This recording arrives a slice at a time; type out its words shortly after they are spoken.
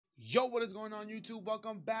Yo, what is going on YouTube?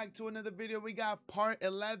 Welcome back to another video. We got part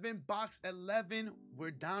 11, box 11.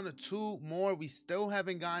 We're down to 2 more. We still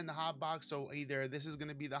haven't gotten the hot box, so either this is going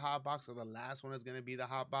to be the hot box or the last one is going to be the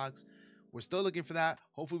hot box. We're still looking for that.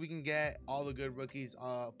 Hopefully we can get all the good rookies,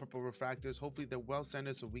 purple refractors. Hopefully they're well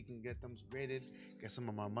centered so we can get them graded, get some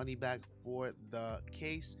of my money back for the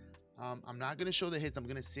case. I'm not going to show the hits. I'm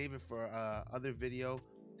going to save it for other video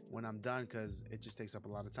when I'm done because it just takes up a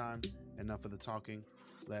lot of time. Enough of the talking.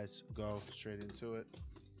 Let's go straight into it.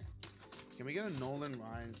 Can we get a Nolan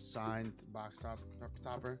Ryan signed box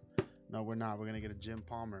topper? No, we're not. We're gonna get a Jim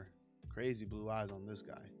Palmer. Crazy blue eyes on this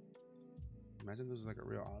guy. Imagine this was like a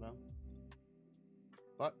real auto.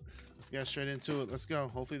 But let's get straight into it. Let's go.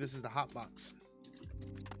 Hopefully this is the hot box.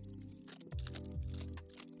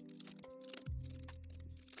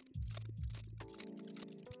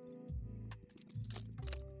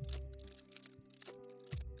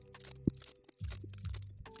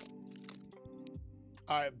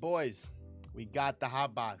 All right, boys, we got the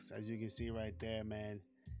hot box. As you can see right there, man,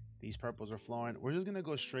 these purples are flowing. We're just gonna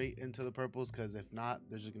go straight into the purples because if not,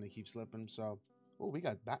 they're just gonna keep slipping. So, oh, we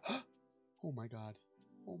got back. Oh my god,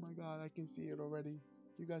 I can see it already.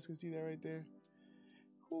 You guys can see that right there.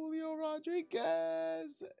 Julio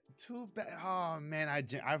Rodriguez. Too bad. Oh man,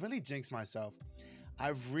 I really jinxed myself.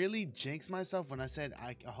 I've really jinxed myself when I said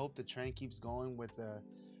I hope the trend keeps going with the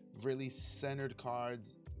really centered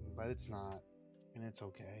cards, but it's not. And it's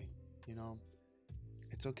okay, you know,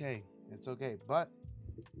 it's okay, but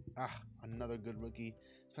another good rookie.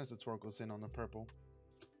 Spencer Torkelson on the purple,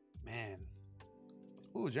 man.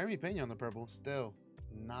 Ooh, Jeremy Pena on the purple, still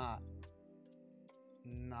not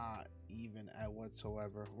even at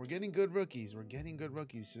whatsoever. We're getting good rookies,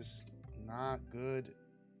 just not good,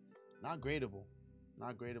 not gradable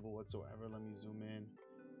whatsoever. Let me zoom in,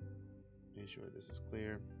 make sure this is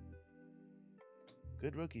clear.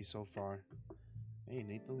 Good rookies so far. Hey,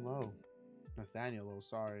 Nathan Lowe. Nathaniel Lowe,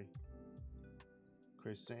 sorry.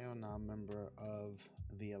 Chris Sale, non-member of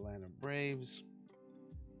the Atlanta Braves.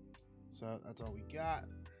 So that's all we got.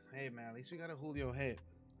 Hey man, at least we got a Julio hit.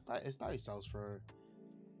 It probably sells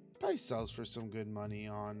for some good money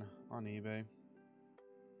on eBay.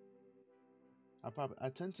 I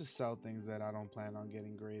tend to sell things that I don't plan on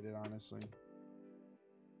getting graded, honestly.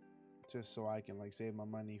 Just so I can like save my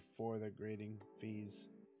money for the grading fees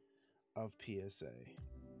of PSA.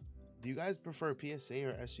 Do you guys prefer PSA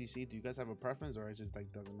or SGC? Do you guys have a preference, or it just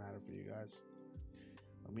like doesn't matter for you guys?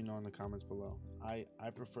 Let me know in the comments below. I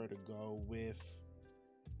prefer to go with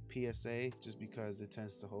PSA just because it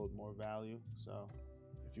tends to hold more value. So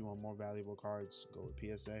if you want more valuable cards, go with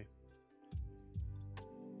PSA.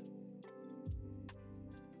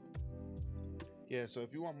 Yeah, so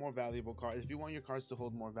if you want more valuable cards, if you want your cards to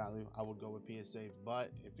hold more value, I would go with PSA.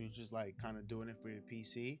 But if you're just like kind of doing it for your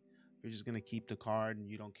PC, if you're just going to keep the card and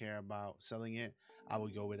you don't care about selling it, I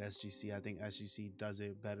would go with SGC. I think SGC does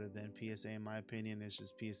it better than PSA in my opinion. It's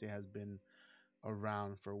just PSA has been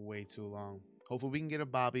around for way too long. Hopefully we can get a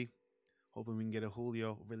Bobby. Hopefully we can get a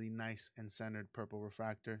Julio. Really nice and centered purple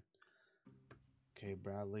refractor. Okay,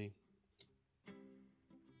 Bradley.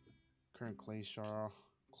 Current Clay Shaw.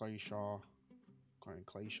 Current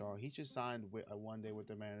Clay Shaw. He just signed with a 1 day with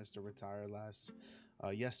the Mariners to retire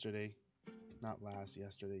yesterday. Not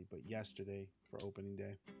yesterday, but yesterday for opening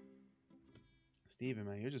day. Steven,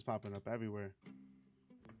 man, you're just popping up everywhere.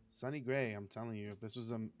 Sonny Gray, I'm telling you, if this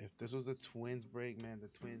was a Twins break, man, the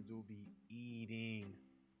Twins will be eating.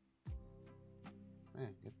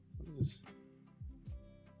 Man, what is this?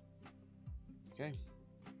 Okay.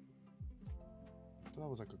 I thought that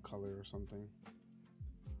was like a color or something.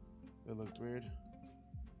 It looked weird.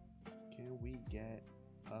 Can we get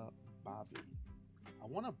a Bobby? I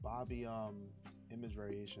want a Bobby image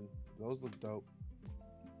variation. Those look dope.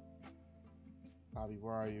 Bobby,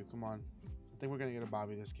 where are you? Come on. I think we're gonna get a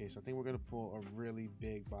Bobby this case. I think we're gonna pull a really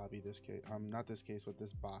big Bobby this case. Not this case, but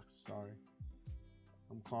this box. Sorry.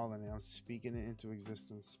 I'm calling it. I'm speaking it into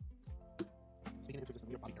existence. Speaking into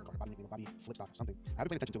existence. Bobby flip stop or something. I haven't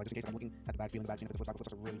paid attention to like just in case I'm looking at the bag, feeling the bag, seeing if the flip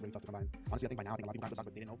stocks are really tough to combine. Honestly, I think by now I think a lot of people have flip stocks,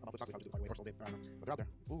 but they didn't know about flip stocks. They probably just did quite a way, but they're out there.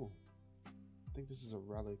 Ooh. I think this is a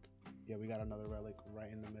relic. Yeah, we got another relic right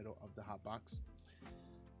in the middle of the hot box.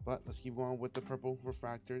 But let's keep going with the purple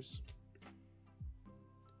refractors.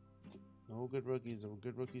 No good rookies. The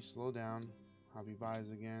good rookies slow down. Hobby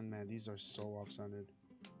buys again. Man, these are so off-centered.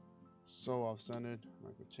 So off-centered.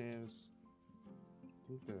 Michael James. I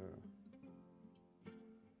think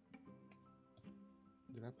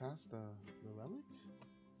did I pass the relic?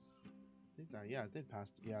 I think that, yeah, I did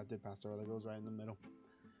pass. Yeah, I did pass the relic. It goes right in the middle.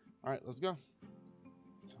 All right, let's go.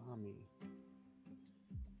 Tommy.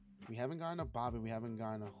 We haven't gotten a Bobby. We haven't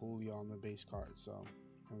gotten a Julio on the base card. So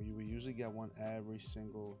we usually get one every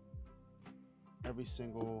single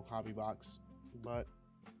hobby box. But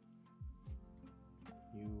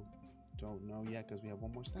you don't know yet because we have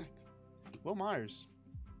one more stack. Will Myers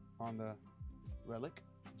on the relic,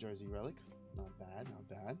 jersey relic. Not bad, not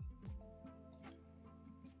bad.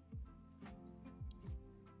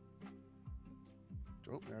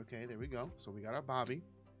 Oh, okay, there we go. So we got our Bobby.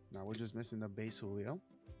 Now we're just missing the base Julio.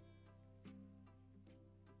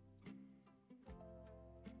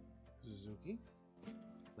 Suzuki.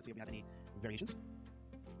 Let's see if we have any variations.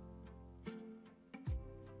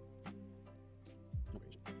 No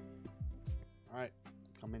variation. All right,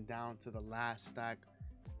 coming down to the last stack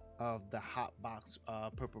of the hot box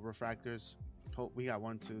purple refractors. Oh, we got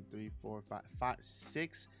 1, 2, 3, 4, 5,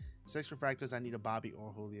 6 refractors. I need a Bobby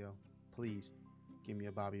or Julio. Please give me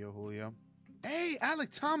a Bobby or Julio. Hey, Alec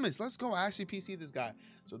Thomas, let's go. I actually PC this guy.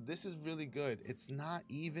 So this is really good. It's not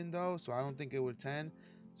even though, so I don't think it would 10.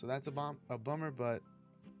 So that's a bummer, but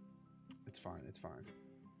it's fine. It's fine.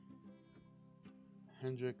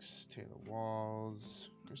 Hendricks, Taylor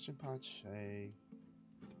Walls, Christian Pache,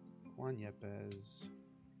 Juan Yepes.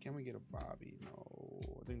 Can we get a Bobby? No.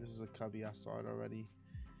 I think this is a Cubby. I saw it already.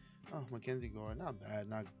 Oh, Mackenzie Gore. Not bad.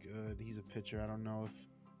 Not good. He's a pitcher. I don't know if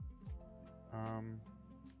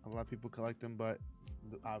a lot of people collect him, but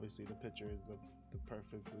obviously the pitcher is the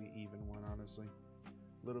perfectly even one, honestly.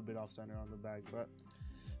 A little bit off center on the back, but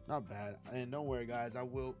not bad. And don't worry, guys. I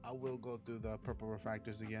will go through the purple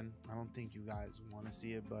refractors again. I don't think you guys want to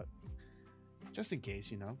see it, but just in case,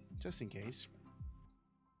 you know. Just in case.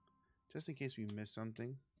 Just in case we miss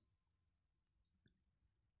something.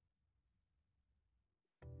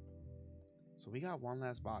 So we got one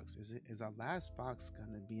last box. Is our last box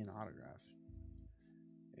gonna be an autograph?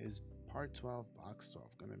 Is part 12, box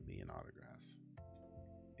 12 gonna be an autograph?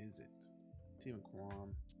 Is it? Steven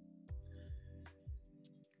Kwan,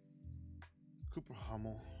 Cooper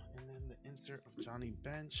Hummel, and then the insert of Johnny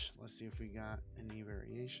Bench. Let's see if we got any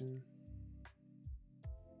variation.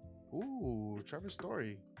 Ooh, Trevor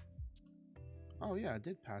Story. Oh yeah, I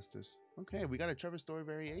did pass this. Okay, we got a Trevor Story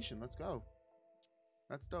variation. Let's go.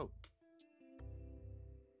 That's dope.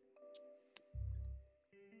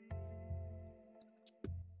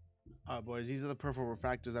 Boys, these are the purple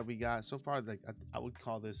refractors that we got so far. Like I would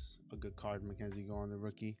call this a good card. Mackenzie Gore on the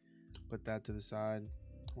rookie. Put that to the side.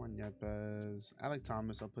 Juan Yepes, Alec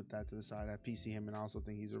Thomas. I'll put that to the side. I PC him, and I also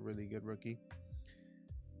think he's a really good rookie.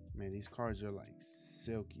 Man, these cards are like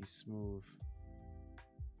silky smooth.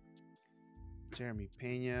 Jeremy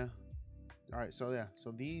Pena. All right, so yeah,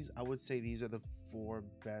 so these, I would say these are the 4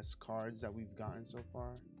 best cards that we've gotten so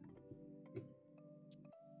far.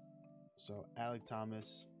 So Alec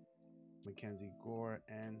Thomas, Mackenzie Gore,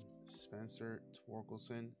 and Spencer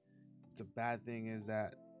Torkelson. The bad thing is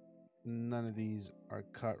that none of these are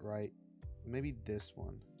cut right. Maybe this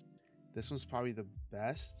one. This one's probably the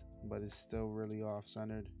best, but it's still really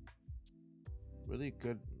off-centered. Really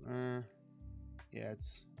good. Yeah,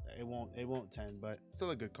 it won't 10, but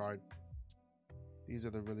still a good card. These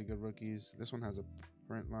are the really good rookies. This one has a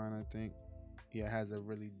print line, I think. Yeah, it has a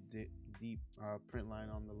really deep print line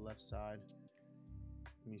on the left side.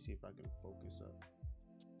 Let me see if I can focus up.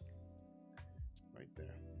 Right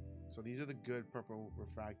there. So these are the good purple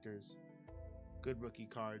refractors. Good rookie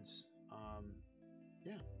cards.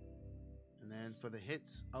 Yeah. And then for the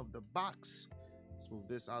hits of the box, let's move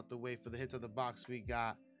this out the way. For the hits of the box, we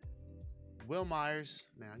got Will Myers.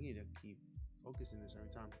 Man, I need to keep focusing this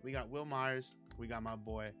every time. We got Will Myers. We got my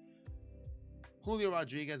boy Julio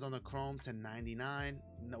Rodriguez on the chrome to 99.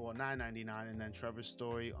 No, well, 9.99, and then Trevor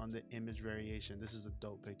Story on the image variation. This is a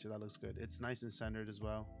dope picture. That looks good. It's nice and centered as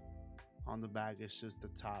well. On the back, it's just the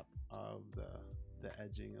top of the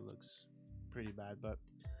edging. It looks pretty bad, but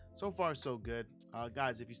so far so good.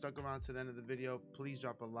 Guys, if you stuck around to the end of the video, please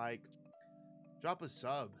drop a like, drop a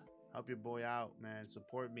sub. Help your boy out, man.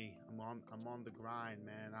 Support me. I'm on the grind,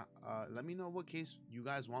 man. Let me know what case you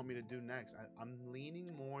guys want me to do next. I'm leaning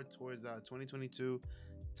more towards 2022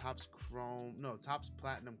 Topps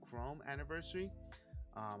Platinum Chrome anniversary.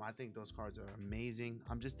 I think those cards are amazing.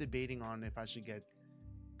 I'm just debating on if I should get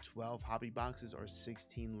 12 hobby boxes or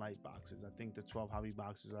 16 light boxes. I think the 12 hobby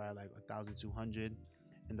boxes are at like 1,200,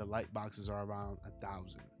 and the light boxes are around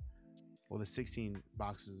 1,000. Well, the 16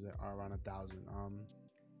 boxes are around 1,000.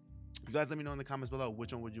 You guys let me know in the comments below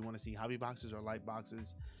which one would you want to see, hobby boxes or light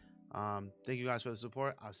boxes. Thank you guys for the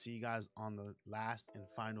support. I'll see you guys on the last and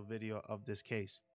final video of this case.